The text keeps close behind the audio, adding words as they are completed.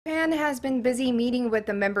Japan has been busy meeting with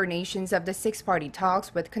the member nations of the six-party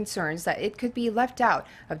talks with concerns that it could be left out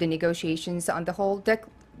of the negotiations on the whole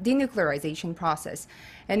denuclearization process.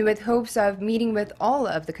 And with hopes of meeting with all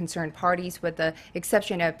of the concerned parties with the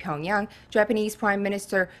exception of Pyongyang, Japanese Prime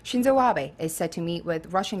Minister Shinzo Abe is set to meet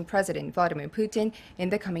with Russian President Vladimir Putin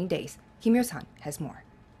in the coming days. Hyo-sun has more.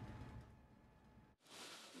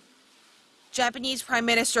 Japanese Prime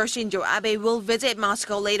Minister Shinzo Abe will visit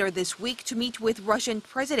Moscow later this week to meet with Russian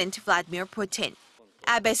President Vladimir Putin.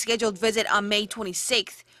 Abe's scheduled visit on May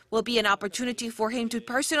 26th will be an opportunity for him to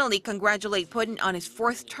personally congratulate Putin on his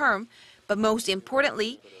fourth term, but most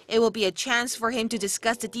importantly, it will be a chance for him to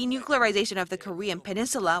discuss the denuclearization of the Korean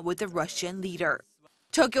Peninsula with the Russian leader.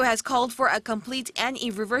 Tokyo has called for a complete and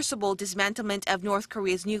irreversible dismantlement of North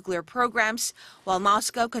Korea's nuclear programs, while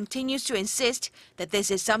Moscow continues to insist that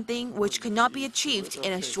this is something which cannot be achieved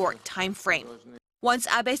in a short time frame. Once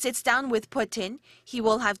Abe sits down with Putin, he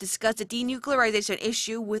will have discussed the denuclearization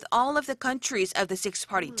issue with all of the countries of the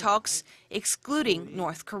six-party talks, excluding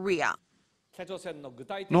North Korea.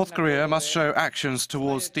 North Korea must show actions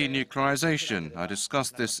towards denuclearization. I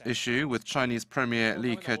discussed this issue with Chinese Premier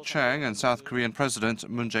Li Keqiang and South Korean President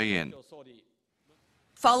Moon Jae-in.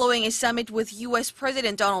 Following a summit with U.S.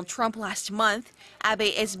 President Donald Trump last month, Abe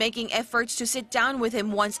is making efforts to sit down with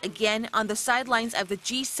him once again on the sidelines of the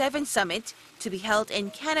G7 summit to be held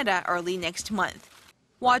in Canada early next month.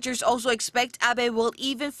 Watchers also expect Abe will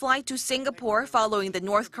even fly to Singapore following the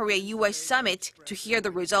North Korea-U.S. summit to hear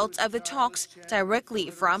the results of the talks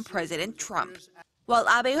directly from President Trump. While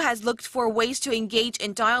Abe has looked for ways to engage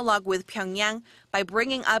in dialogue with Pyongyang by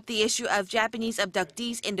bringing up the issue of Japanese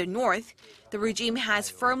abductees in the north, the regime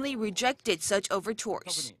has firmly rejected such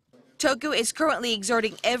overtures. Tokyo is currently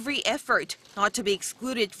exerting every effort not to be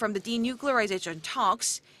excluded from the denuclearization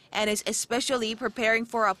talks and is especially preparing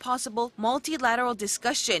for a possible multilateral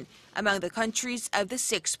discussion among the countries of the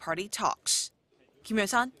six-party talks.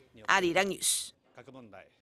 Hyo-sun, Arirang News.